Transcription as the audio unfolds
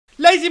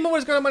amazing, what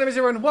is going on? My name is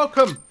Leeroy and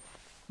welcome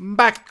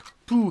back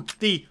to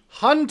the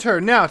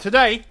Hunter. Now,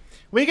 today,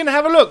 we're going to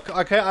have a look.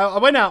 Okay, I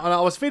went out and I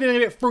was feeling a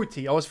bit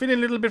fruity. I was feeling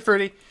a little bit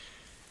fruity.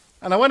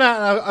 And I went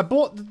out and I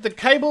bought the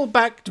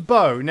cable-backed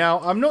bow. Now,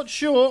 I'm not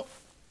sure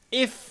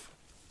if,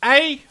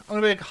 A,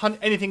 I'm going to hunt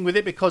anything with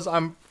it because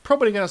I'm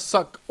probably going to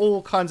suck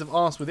all kinds of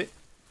arse with it.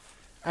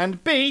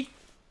 And B,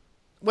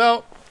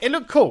 well, it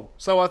looked cool.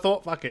 So I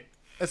thought, fuck it.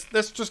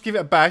 Let's just give it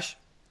a bash.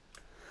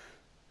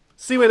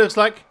 See what it looks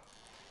like.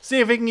 See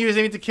if we can use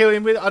anything to kill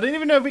him with. I don't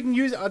even know if we can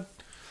use it.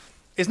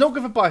 It's not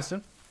good for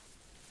bison.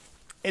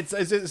 It's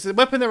a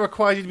weapon that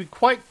requires you to be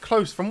quite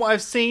close. From what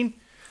I've seen,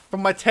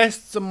 from my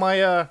tests and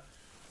my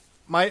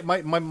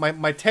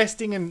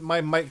testing and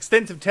my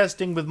extensive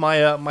testing with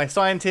my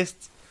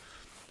scientists,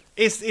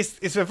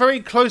 it's a very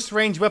close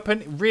range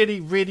weapon. Really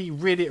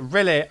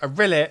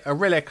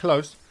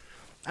close.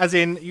 As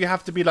in, you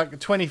have to be like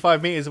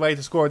 25 meters away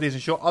to score a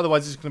decent shot.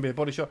 Otherwise, it's going to be a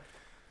body shot.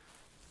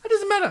 It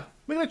doesn't matter.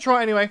 We're going to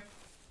try it anyway.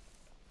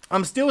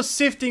 I'm still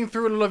sifting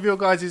through a lot of your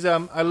guys'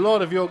 hello,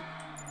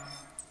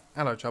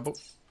 trouble.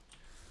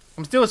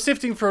 I'm still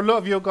sifting through a lot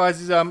of your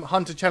guys'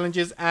 hunter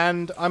challenges,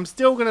 and I'm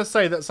still going to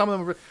say that some of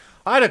them...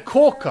 I had a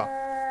corker.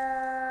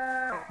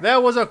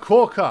 There was a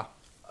corker.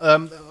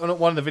 On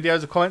one of the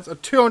videos, the comments. A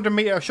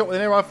 200-meter shot with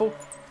an air rifle.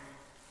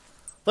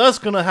 That's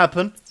going to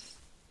happen.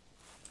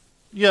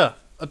 Yeah.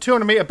 A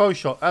 200-meter bow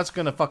shot. That's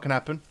going to fucking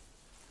happen.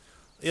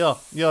 Yeah.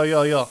 No,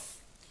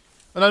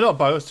 not a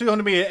bow. It's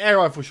 200-meter air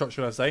rifle shot,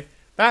 should I say.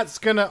 That's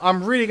going to...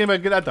 I'm really going to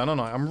get that done,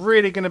 aren't I? I'm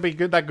really going to be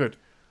that good.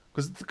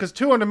 Because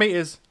 200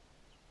 meters...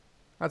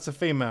 That's a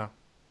female.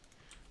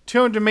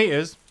 200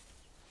 meters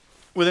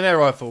with an air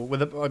rifle,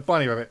 with a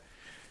bunny rabbit.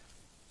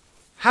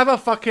 Have a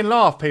fucking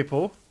laugh,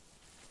 people.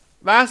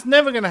 That's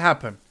never going to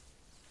happen.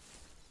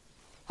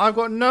 I've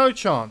got no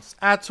chance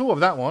at all of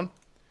that one.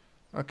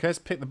 Okay, let's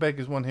pick the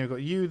biggest one here. We've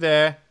got you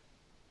there.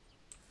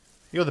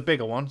 You're the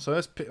bigger one, so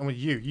let's pick with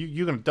you.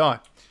 You're going to die.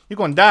 You're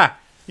going to die.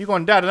 You're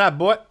going to die to that,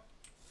 boy.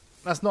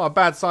 That's not a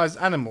bad sized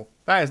animal.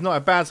 That is not a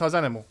bad sized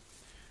animal.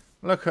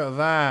 Look at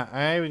that,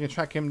 eh? We can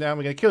track him down.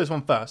 We're going to kill this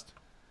one first.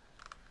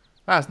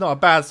 That's not a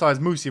bad sized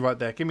moosey right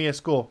there. Give me a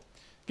score.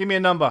 Give me a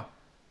number.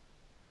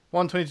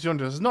 120 to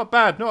 200. It's not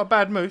bad. Not a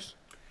bad moose.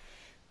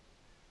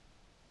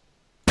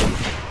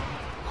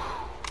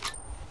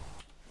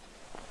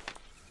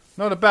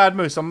 Not a bad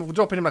moose. I'm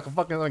dropping him like a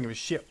fucking... I don't give a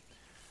shit.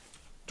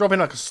 Dropping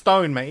like a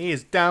stone, mate. He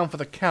is down for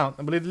the count.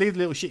 And we'll leave the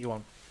little shitty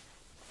one.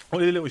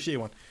 We'll leave the little shitty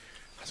one.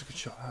 That's a good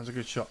shot. That was a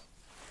good shot.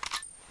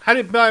 Had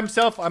it by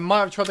himself, I might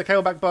have tried the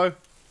cableback bow.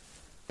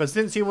 But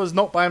since he was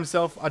not by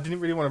himself, I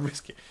didn't really want to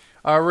risk it.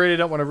 I really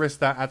don't want to risk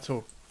that at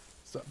all.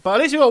 So, but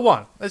at least we got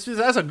one. That's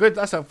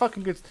a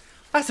fucking good...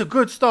 That's a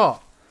good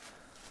start.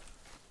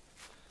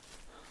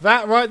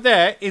 That right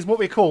there is what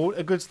we call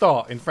a good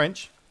start in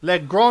French. Le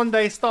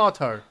grande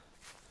starto.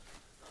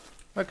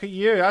 Look at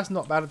you. That's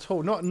not bad at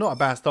all. Not a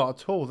bad start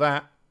at all,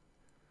 that.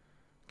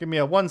 Give me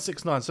a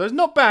 169. So it's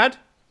not bad.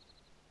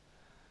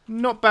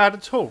 Not bad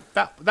at all.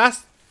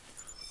 That's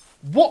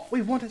what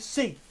we want to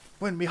see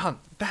when we hunt.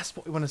 That's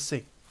what we want to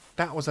see.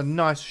 That was a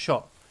nice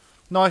shot.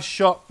 Nice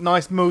shot.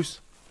 Nice moose.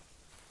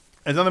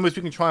 There's another moose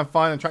we can try and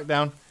find and track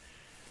down.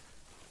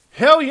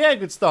 Hell yeah,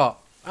 good start.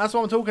 That's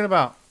what I'm talking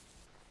about.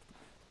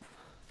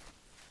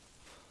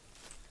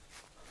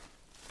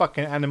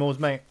 Fucking animals,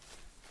 mate.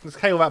 This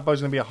cableback bow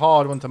is going to be a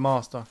hard one to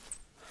master.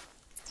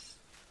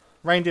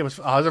 Reindeer was...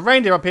 Oh, there's a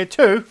reindeer up here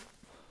too.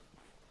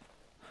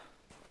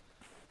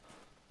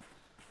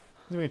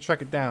 I'm going to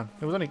track it down.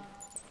 It was only...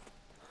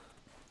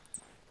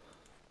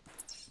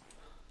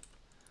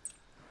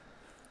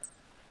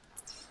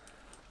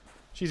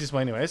 She's this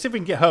way anyway. Let's see if we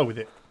can get her with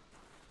it.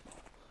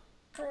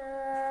 Let's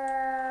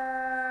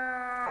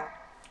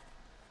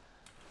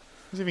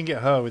see if we can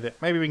get her with it.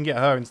 Maybe we can get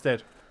her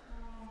instead.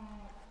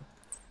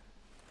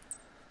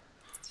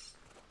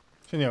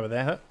 Showing you over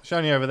there. Huh?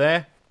 Showing you over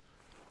there.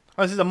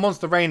 Oh, this is a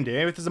monster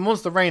reindeer. If there's a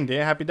monster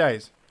reindeer, happy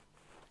days.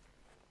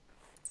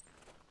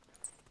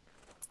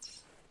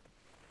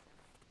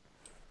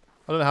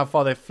 I don't know how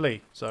far they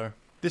flee, so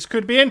this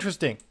could be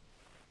interesting.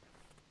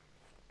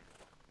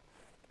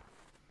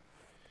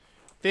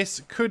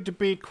 This could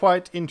be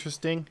quite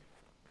interesting.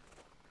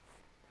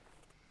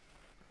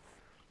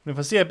 And if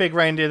I see a big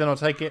reindeer, then I'll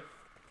take it.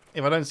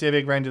 If I don't see a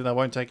big reindeer, then I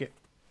won't take it.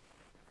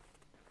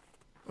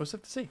 What's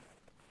that to see?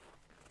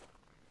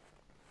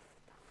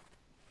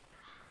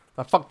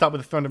 I fucked up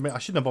with the 300 meter. I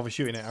shouldn't have bothered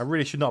shooting it. I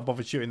really should not have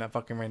bothered shooting that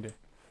fucking reindeer.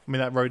 I mean,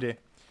 that roe deer.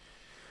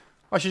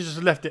 I should have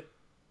just left it.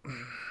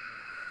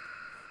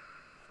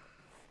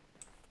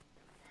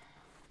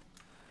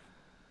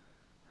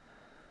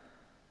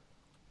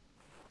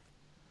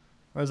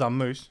 Where's our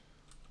moose?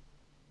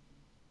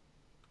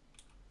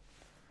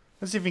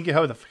 Let's see if we can get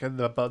her with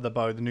the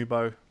bow, the new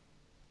bow.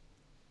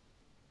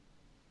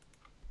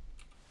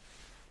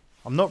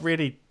 I'm not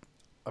really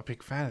a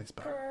big fan of this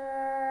bow.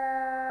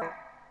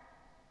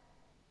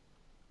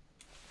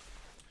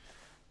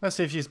 Let's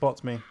see if she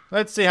spots me.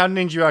 Let's see how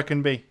ninja I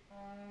can be.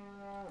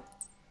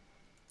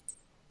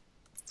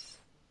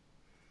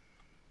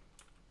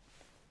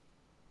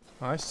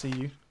 I see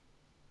you.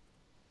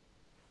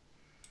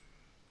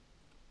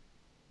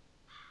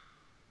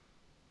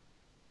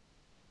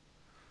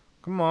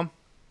 Come on.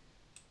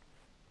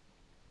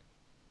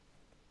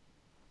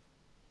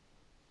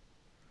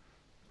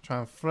 Try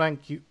and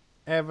flank you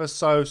ever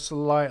so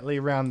slightly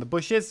around the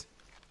bushes.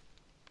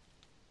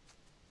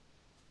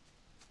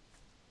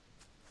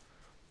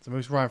 There's a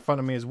moose right in front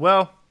of me as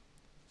well.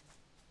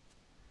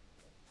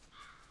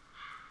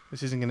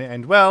 This isn't going to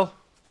end well.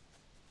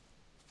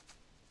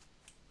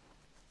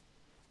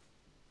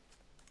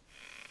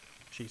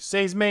 She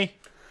sees me.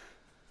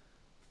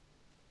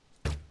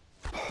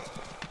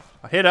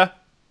 I hit her.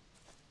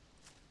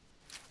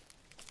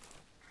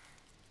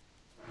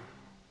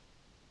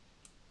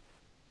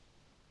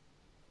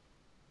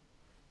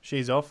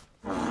 She's off.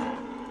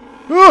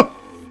 Ooh!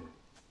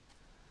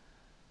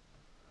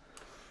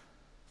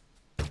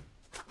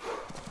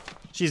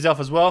 She's off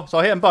as well. So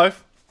I hit them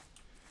both.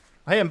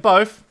 I hit them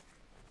both.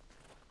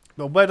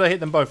 But where did I hit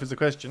them both is the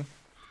question.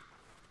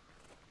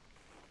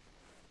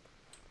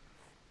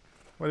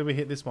 Where did we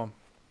hit this one?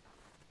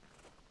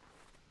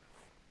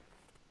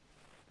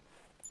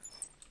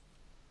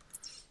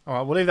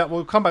 Alright, we'll leave that.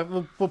 We'll come back.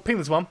 We'll ping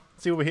this one.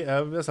 See what we hit.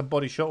 That's a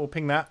body shot. We'll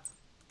ping that.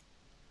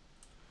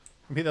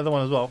 We hit the other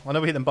one as well. I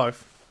know we hit them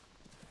both.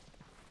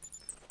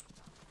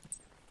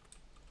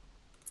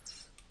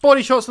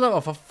 Body shots on that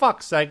one. For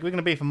fuck's sake. We're going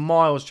to be for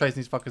miles chasing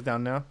these fuckers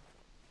down now.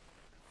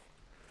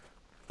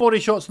 Body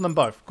shots on them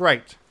both.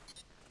 Great.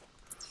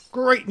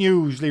 Great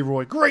news,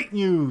 Leeroy. Great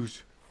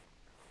news.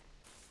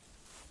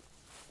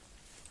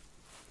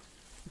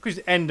 We could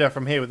just end her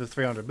from here with the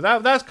 300.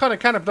 But that's kind of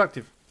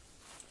counterproductive.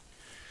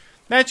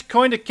 That's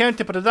kind of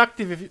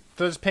counterproductive if you...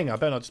 So just ping her. I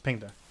better not just ping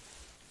her.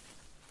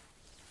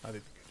 I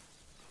did.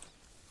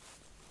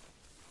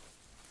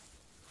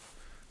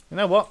 You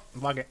know what?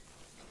 Fuck it.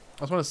 I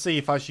just want to see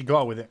if I actually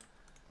got with it.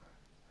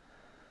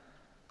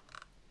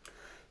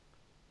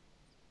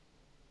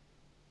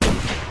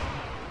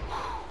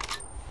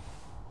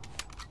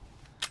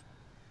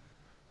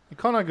 You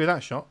can't argue with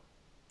that shot.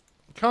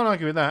 You can't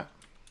argue with that.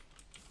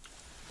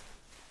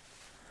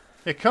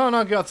 You can't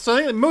argue. So I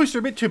think the moose are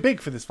a bit too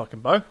big for this fucking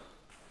bow.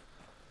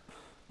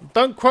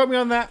 Don't quote me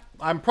on that.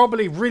 I'm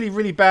probably really,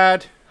 really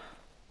bad.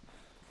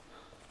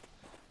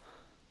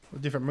 A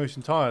different moose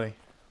entirely.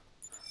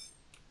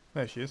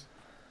 There she is.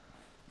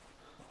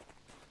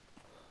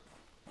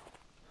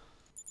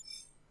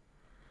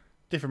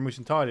 Different moose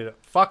entirely.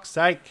 Look. Fuck's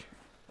sake.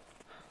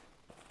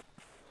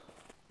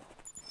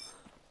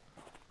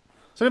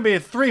 So it'll be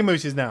 3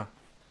 mooses now.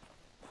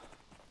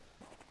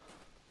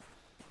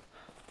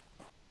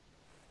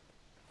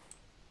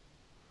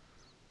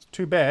 It's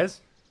 2 bears.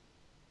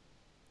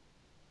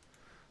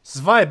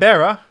 Zwei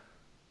Bearer.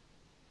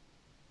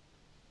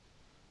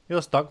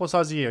 You're stuck. What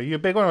size are you? Are you a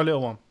big one or a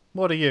little one?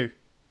 What are you?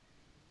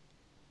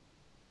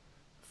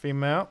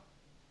 Female.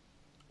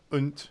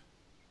 Und.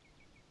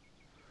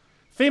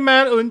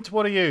 Female und.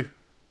 What are you?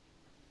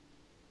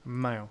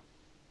 Male.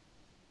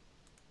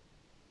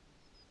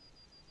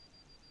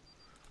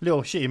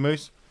 Little shitty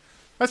moose.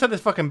 Let's have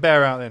this fucking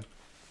bear out then.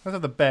 Let's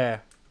have the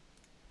bear.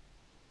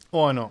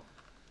 Why not?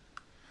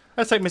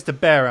 Let's take Mr.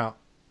 Bear out.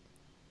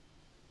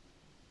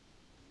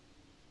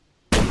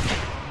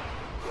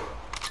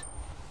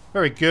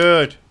 Very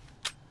good.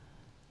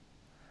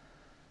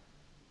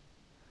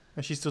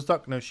 Is she still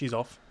stuck? No, she's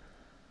off.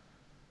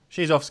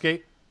 She's off,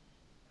 Ski.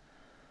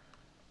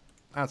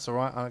 That's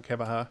alright. I don't care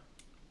about her.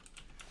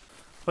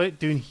 What are you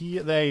doing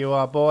here? There you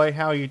are, boy.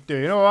 How are you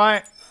doing?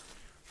 Alright?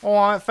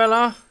 Alright,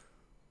 fella?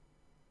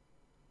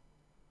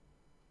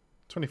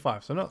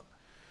 25. So not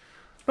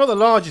the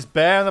largest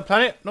bear on the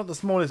planet. Not the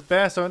smallest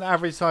bear. So an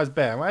average sized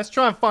bear. Right, let's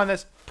try and find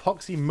this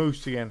poxy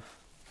moose again.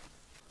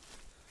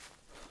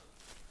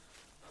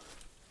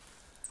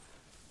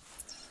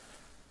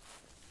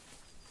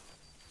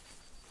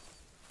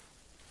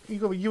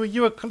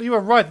 You were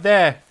right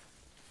there.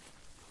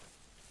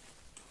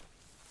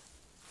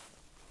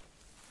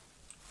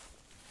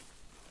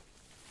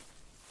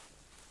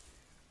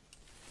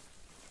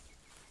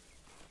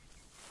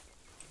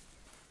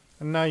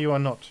 And now you are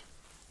not.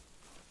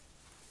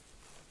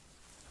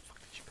 Where the fuck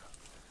did you go?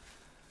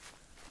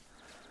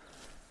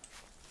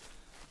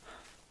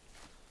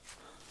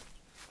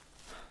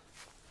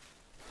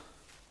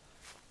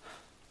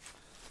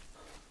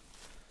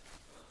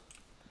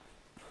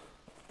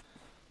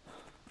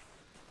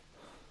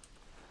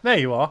 There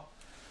you are.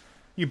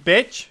 You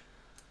bitch.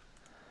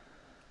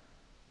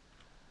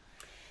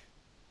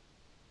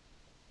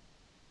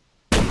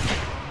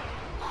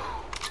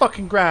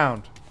 Fucking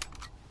ground.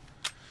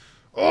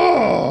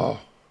 Oh!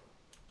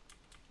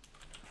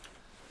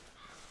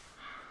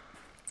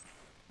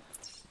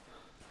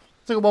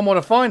 Still got one more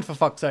to find, for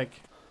fuck's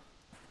sake.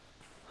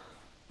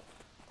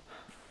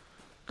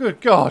 Good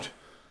God.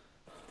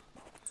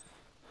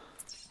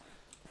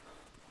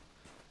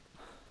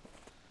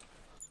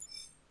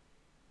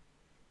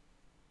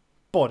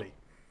 Body.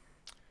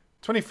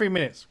 23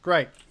 minutes.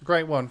 Great.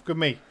 Great one. Good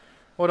me.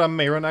 Well done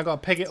me. Right now I've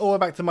got to peg it all the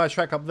way back to my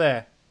track up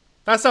there.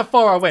 That's how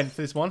far I went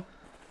for this one.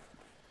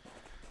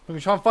 We're going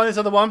to try and find this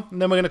other one,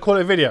 and then we're going to call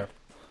it a video.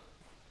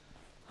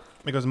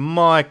 Because,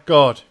 my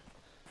God.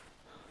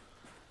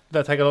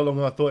 That'll take a lot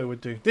longer than I thought it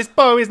would do. This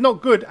bow is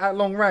not good at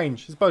long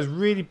range. This bow is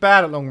really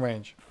bad at long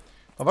range.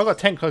 Have I got a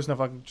tent close enough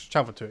I can just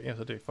travel to it? Yes,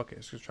 I do. Fuck it.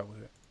 Let's just travel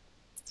to it.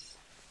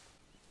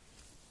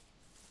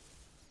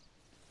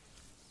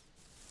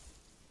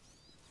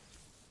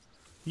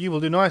 You will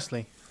do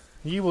nicely.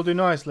 You will do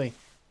nicely.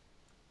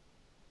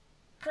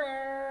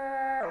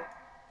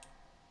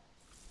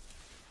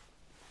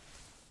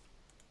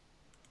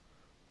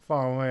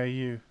 Far away are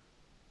you?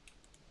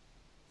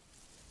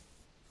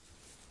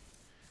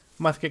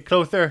 Must get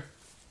closer.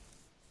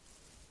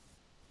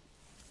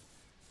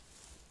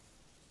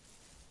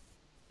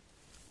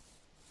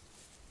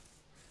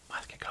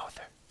 Must get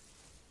closer.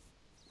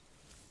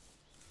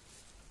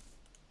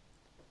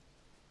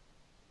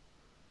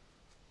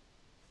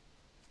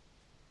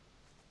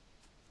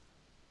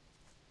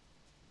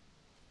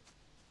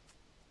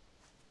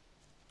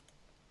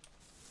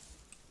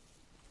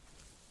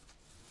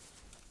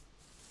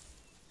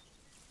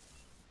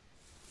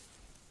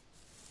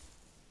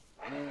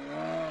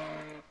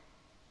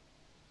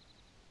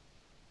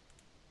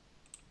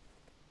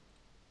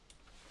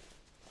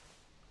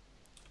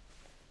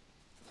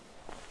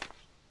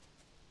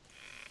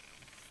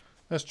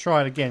 Let's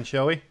try it again,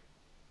 shall we?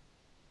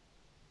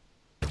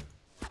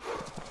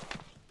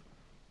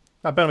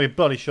 That better be a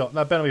bloody shot.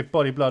 That better be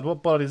body blood.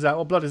 What blood is that?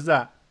 What blood is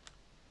that?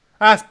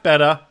 That's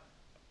better.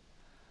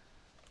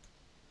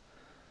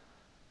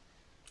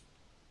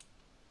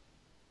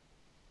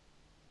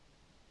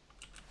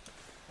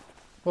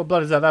 What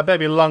blood is that? That better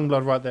be lung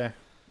blood right there.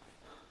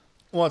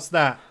 What's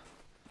that?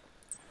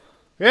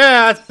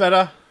 Yeah, that's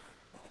better.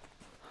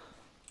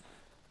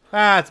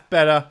 That's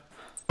better.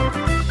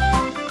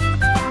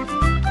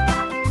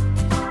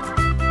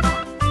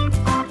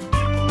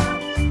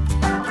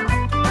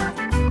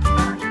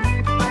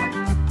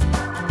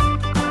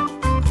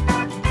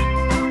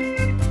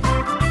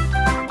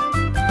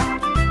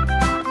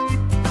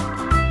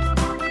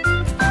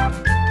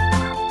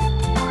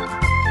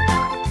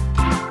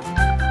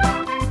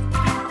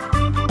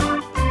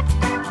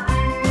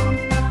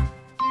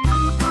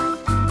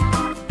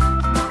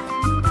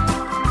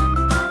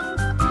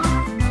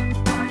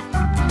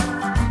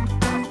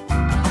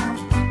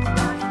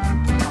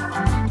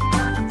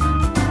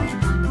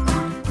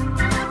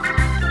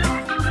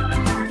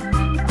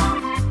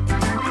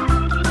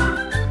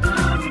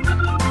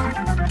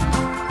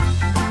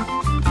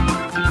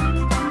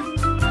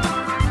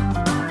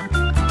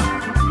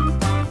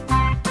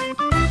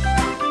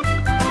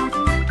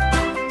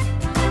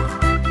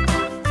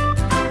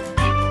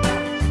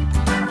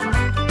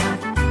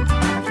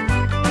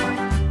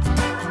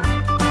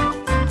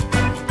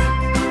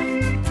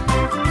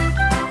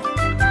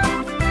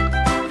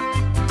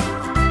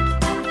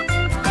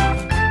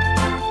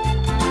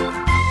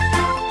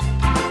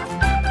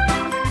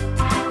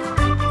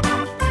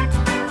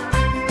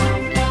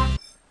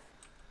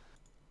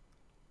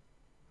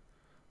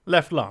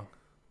 Left lung.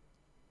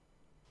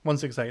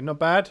 168. Not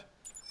bad.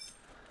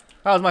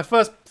 That was my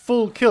first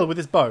full kill with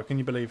this bow. Can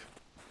you believe?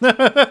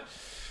 That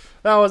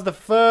was the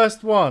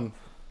first one.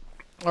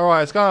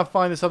 Alright, let's go and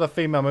find this other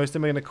female moose.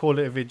 Then we're going to call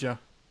it a video.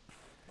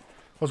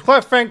 Well,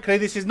 quite frankly,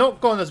 this has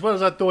not gone as well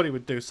as I thought it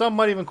would do. Some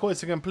might even call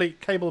this a complete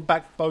cable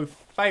back bow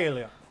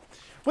failure.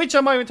 Which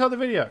I might even tell the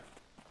video.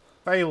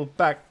 Cable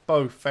back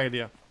bow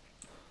failure.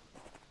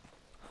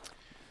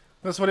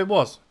 That's what it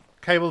was.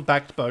 Cable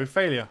backed bow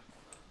failure.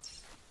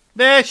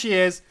 There she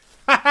is.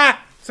 Haha!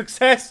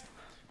 Success!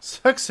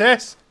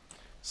 Success!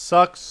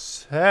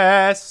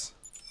 Success!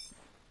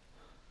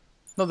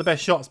 Not the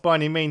best shots by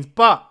any means,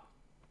 but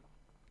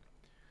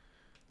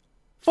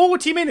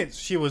 40 minutes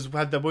she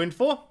had the wound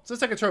for. So let's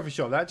take a trophy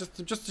shot of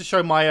that, just to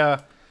show my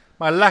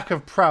my lack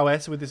of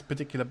prowess with this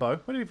particular bow.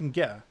 Where do we even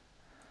get her?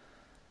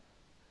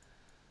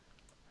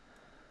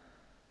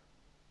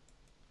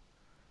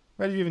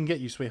 Where did you even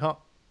get you, sweetheart?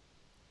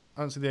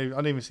 I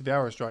don't even see the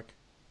arrow strike.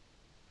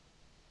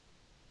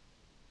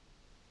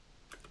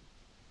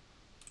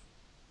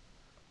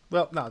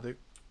 Well, that'll do.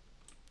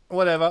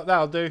 Whatever,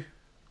 that'll do.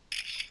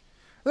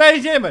 Ladies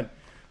and gentlemen,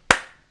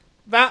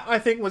 that I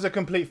think was a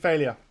complete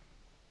failure.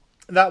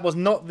 That was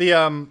not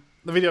the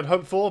video I'd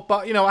hoped for,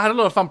 but you know, I had a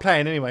lot of fun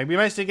playing anyway. We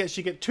managed to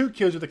get 2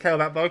 kills with the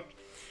Camelback bow,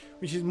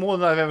 which is more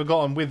than I've ever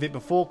gotten with it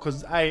before,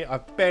 because A,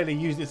 I've barely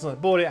used it since I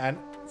bought it, and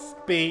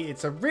B,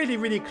 it's a really,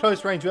 really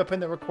close range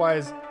weapon that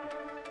requires,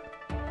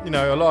 you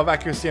know, a lot of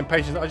accuracy and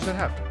patience that I just don't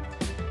have.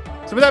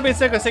 So with that being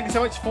said, guys, thank you so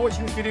much for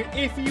watching this video.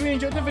 If you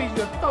enjoyed the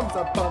video, thumbs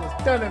up button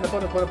is down in the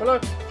bottom corner below.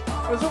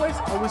 And as always,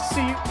 I will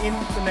see you in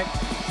the next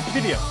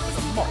video. There's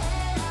a moth.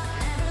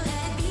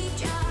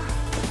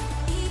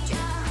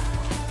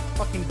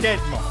 Fucking dead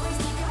moth.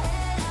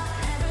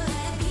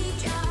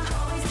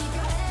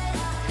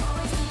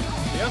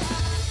 Yeah?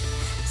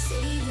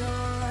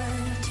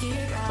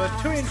 So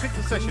it's 2 in quick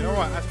succession.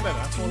 Alright, that's better.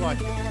 That's more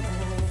like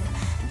it.